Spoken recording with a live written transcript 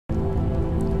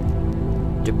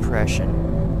Depression.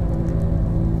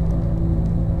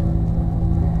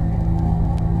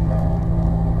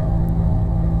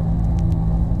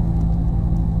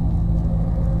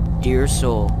 Dear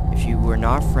soul, if you were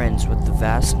not friends with the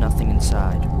vast nothing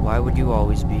inside, why would you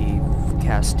always be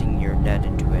casting your net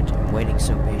into it and waiting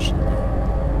so patiently?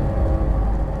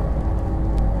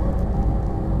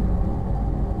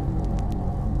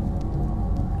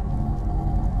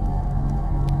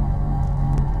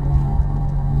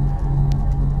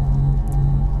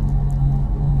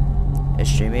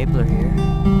 SJMapler here.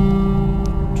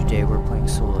 Today we're playing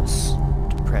Solace,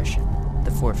 Depression,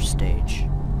 the 4th stage.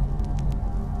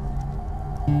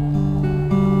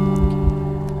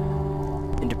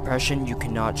 In depression, you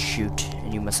cannot shoot,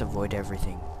 and you must avoid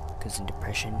everything. Because in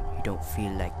depression, you don't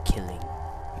feel like killing.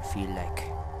 You feel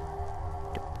like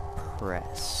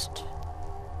depressed.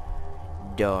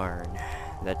 Darn,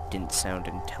 that didn't sound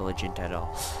intelligent at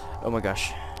all. Oh my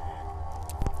gosh.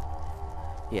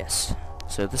 Yes.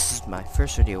 So this is my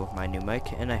first video with my new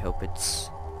mic, and I hope it's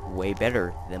way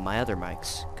better than my other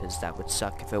mics, because that would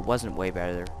suck if it wasn't way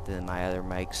better than my other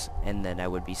mics, and then I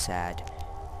would be sad.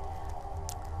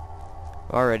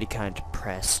 Already kind of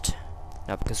depressed,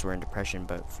 not because we're in depression,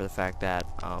 but for the fact that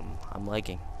I'm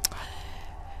lagging.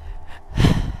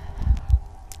 I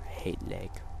hate lag.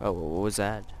 Oh, what was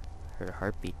that? I heard a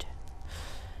heartbeat.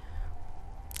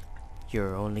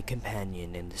 Your only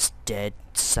companion in this dead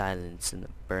silence and the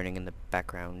burning in the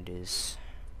background is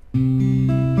your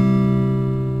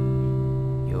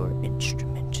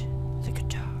instrument, the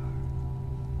guitar.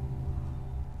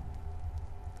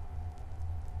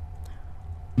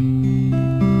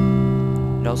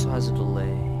 It also has a delay,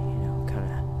 you know,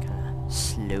 kinda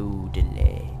slow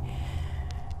delay.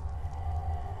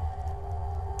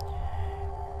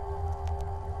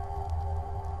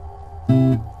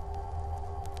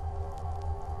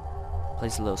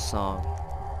 Plays a little song.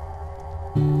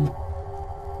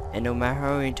 And no matter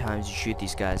how many times you shoot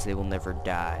these guys, they will never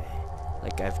die.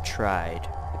 Like, I've tried.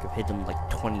 Like, I've hit them like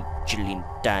 20 jillion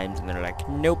times, and they're like,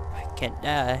 nope, can't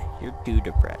die. You're too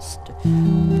depressed.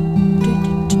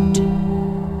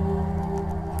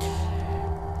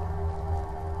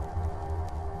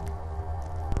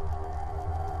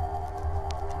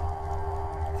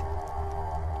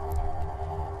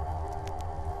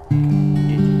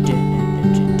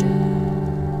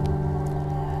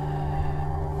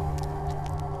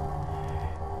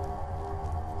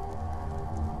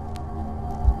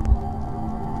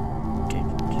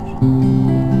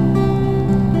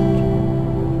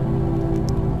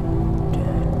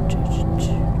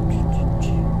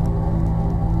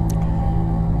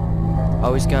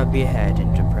 Always gotta be ahead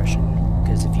in depression,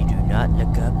 because if you do not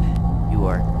look up, you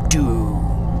are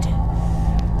doomed.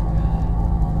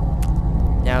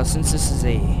 Now, since this is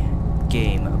a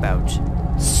game about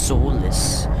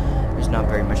Solace, there's not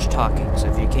very much talking, so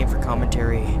if you came for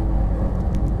commentary,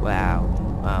 wow,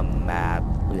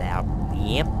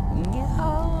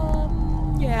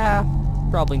 yeah,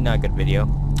 probably not a good video.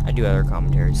 I do other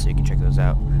commentaries, so you can check those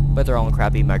out, but they're all in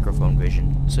crappy microphone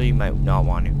vision, so you might not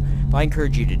want to. But I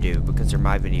encourage you to do, because they're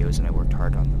my videos and I worked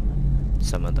hard on them.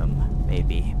 Some of them,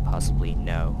 maybe, possibly,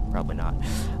 no, probably not.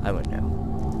 I wouldn't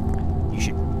know. You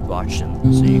should watch them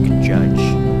so you can judge.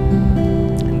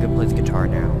 I'm gonna play the guitar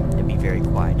now and be very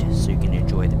quiet so you can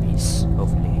enjoy the piece,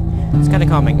 hopefully. It's kinda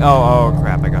calming. Oh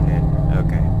crap, I got hit.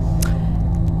 Okay.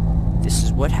 This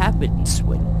is what happens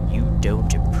when you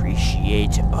don't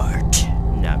appreciate art.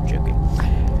 No, I'm joking.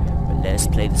 But let's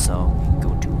play the song and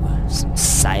go to some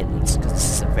silence, because this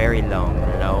is a very long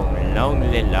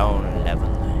level,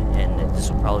 and this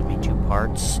will probably be 2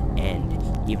 parts, and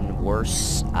even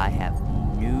worse, I have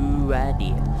no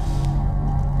idea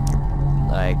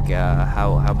like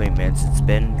how many minutes it's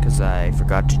been, because I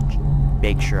forgot to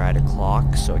make sure I had a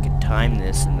clock so I could time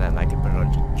this and then I could put it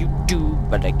on YouTube,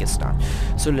 but I guess not.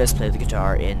 So let's play the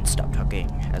guitar and stop talking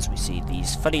as we see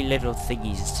these funny little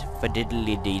thingies,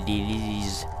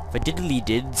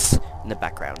 fadiddly-dids in the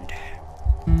background.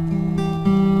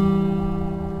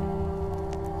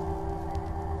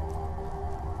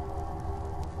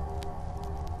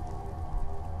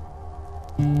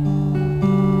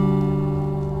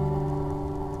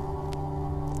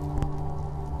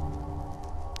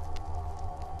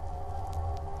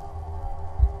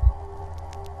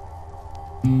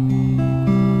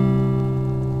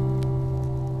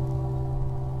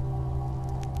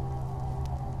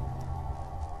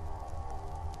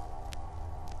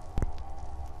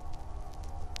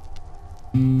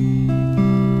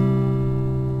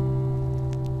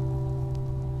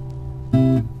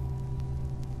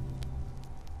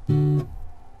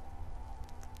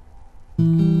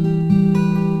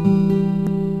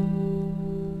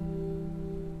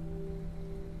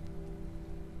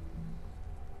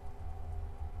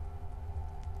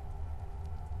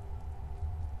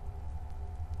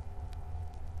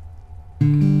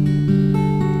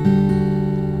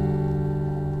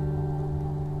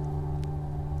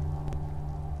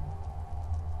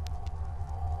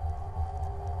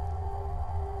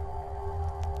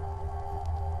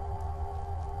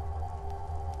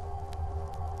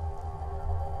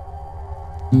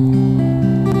 Ooh,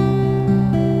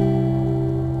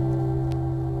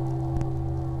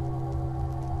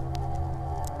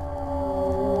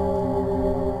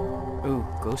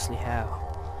 ghostly how.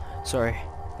 Sorry,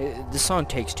 the song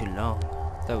takes too long.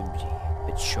 That would be a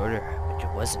bit shorter, but it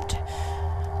wasn't.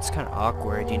 It's kind of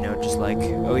awkward, you know, just like,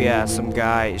 oh yeah, some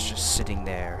guy is just sitting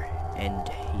there, and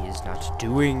he is not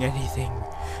doing anything.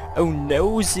 Oh,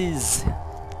 noses!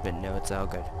 But no, it's all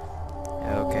good.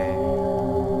 Okay,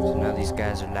 so now these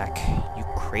guys are like, you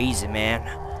crazy man.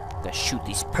 I'm gonna shoot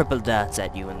these purple dots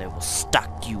at you, and they will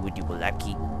stalk you, and you will like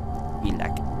be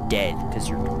like dead, because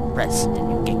you're depressed,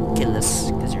 and you can't kill us,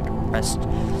 because you're depressed.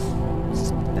 This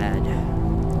is bad.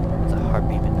 There's a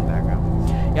heartbeat in the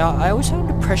background. Yeah, I always found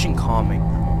depression calming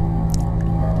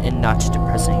and not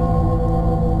depressing.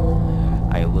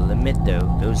 I will admit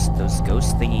though, those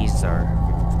ghost thingies are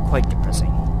quite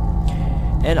depressing.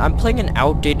 And I'm playing an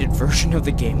outdated version of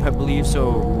the game, I believe,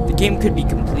 so the game could be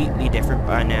completely different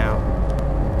by now.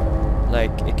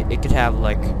 Like, it could have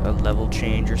like a level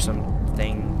change or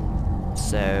something.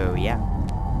 So yeah,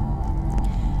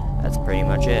 that's pretty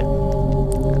much it.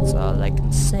 That's all I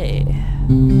can say.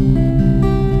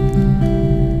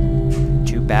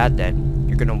 Too bad that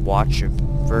you're gonna watch a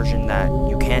version that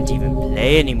you can't even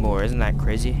play anymore. Isn't that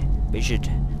crazy? But you should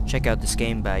check out this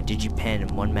game by DigiPen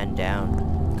and One Man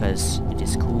Down, because it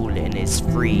is cool and it's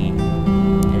free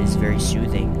and it's very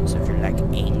soothing. So if you're like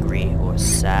angry or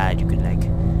sad, you could like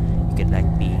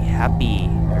be happy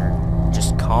or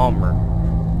just calm or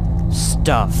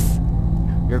stuff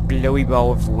your glowy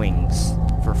ball with wings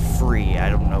for free. I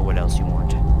don't know what else you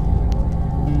want.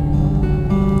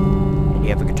 And you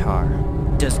have a guitar.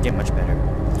 It doesn't get much better.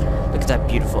 Look at that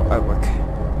beautiful artwork.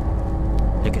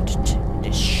 Look at it. It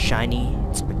is shiny,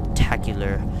 it's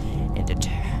spectacular, and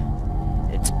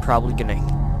it's probably gonna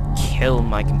kill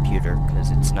my computer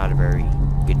because it's not a very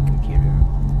good computer.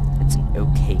 It's an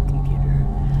okay computer.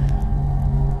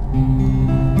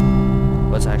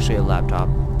 Well, it's actually a laptop,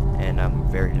 and I'm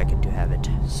very lucky to have it,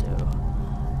 so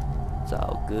it's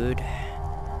all good.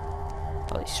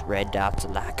 All these red dots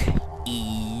are like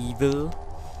evil.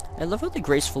 I love how they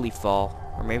gracefully fall.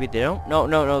 Or maybe they don't?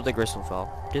 No, they gracefully fall.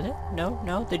 Do they?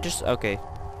 No, they just, okay.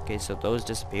 Okay, so those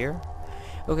disappear?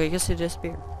 Okay, I guess they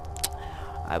disappear.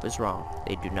 I was wrong.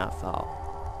 They do not fall.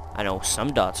 I know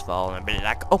some dots fall, and I'd be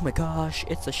like, oh my gosh,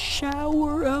 it's a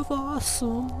shower of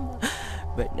awesome.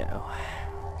 But no.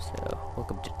 So,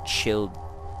 welcome to Chilled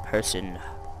Person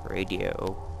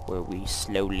Radio, where we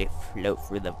slowly float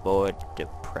through the void of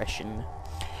depression.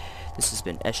 This has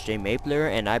been SJMapler,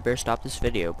 and I better stop this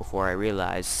video before I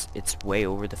realize it's way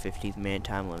over the 15-minute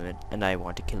time limit, and I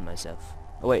want to kill myself.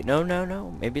 Oh wait, no,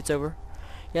 maybe it's over.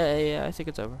 Yeah, I think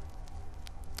it's over.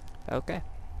 Okay.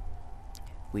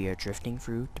 We are drifting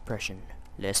through depression.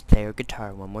 Let's play our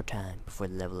guitar one more time before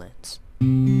the level ends.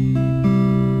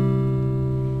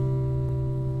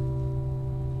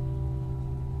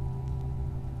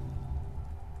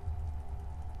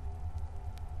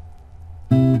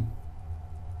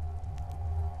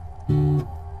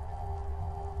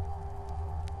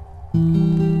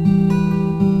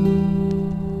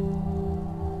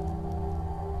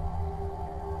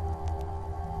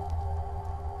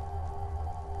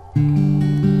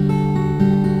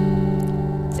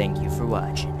 Thank you for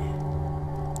watching.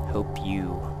 Hope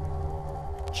you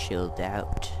chilled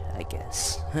out, I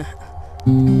guess.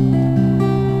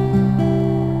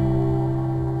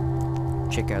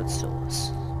 Check out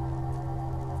Solace.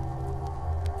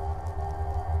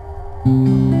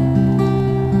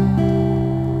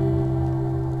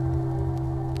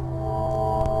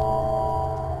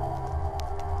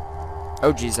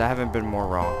 Oh geez, I haven't been more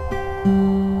wrong.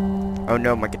 Oh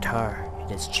no, my guitar, it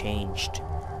has changed.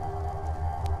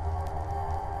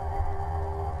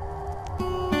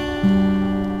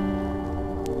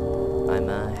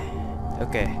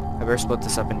 Okay, I better split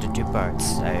this up into two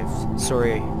parts.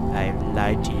 Sorry, I've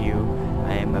lied to you.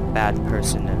 I am a bad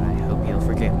person, and I hope you'll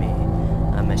forgive me.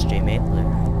 I'm SJMapler,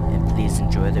 and please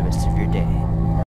enjoy the rest of your day.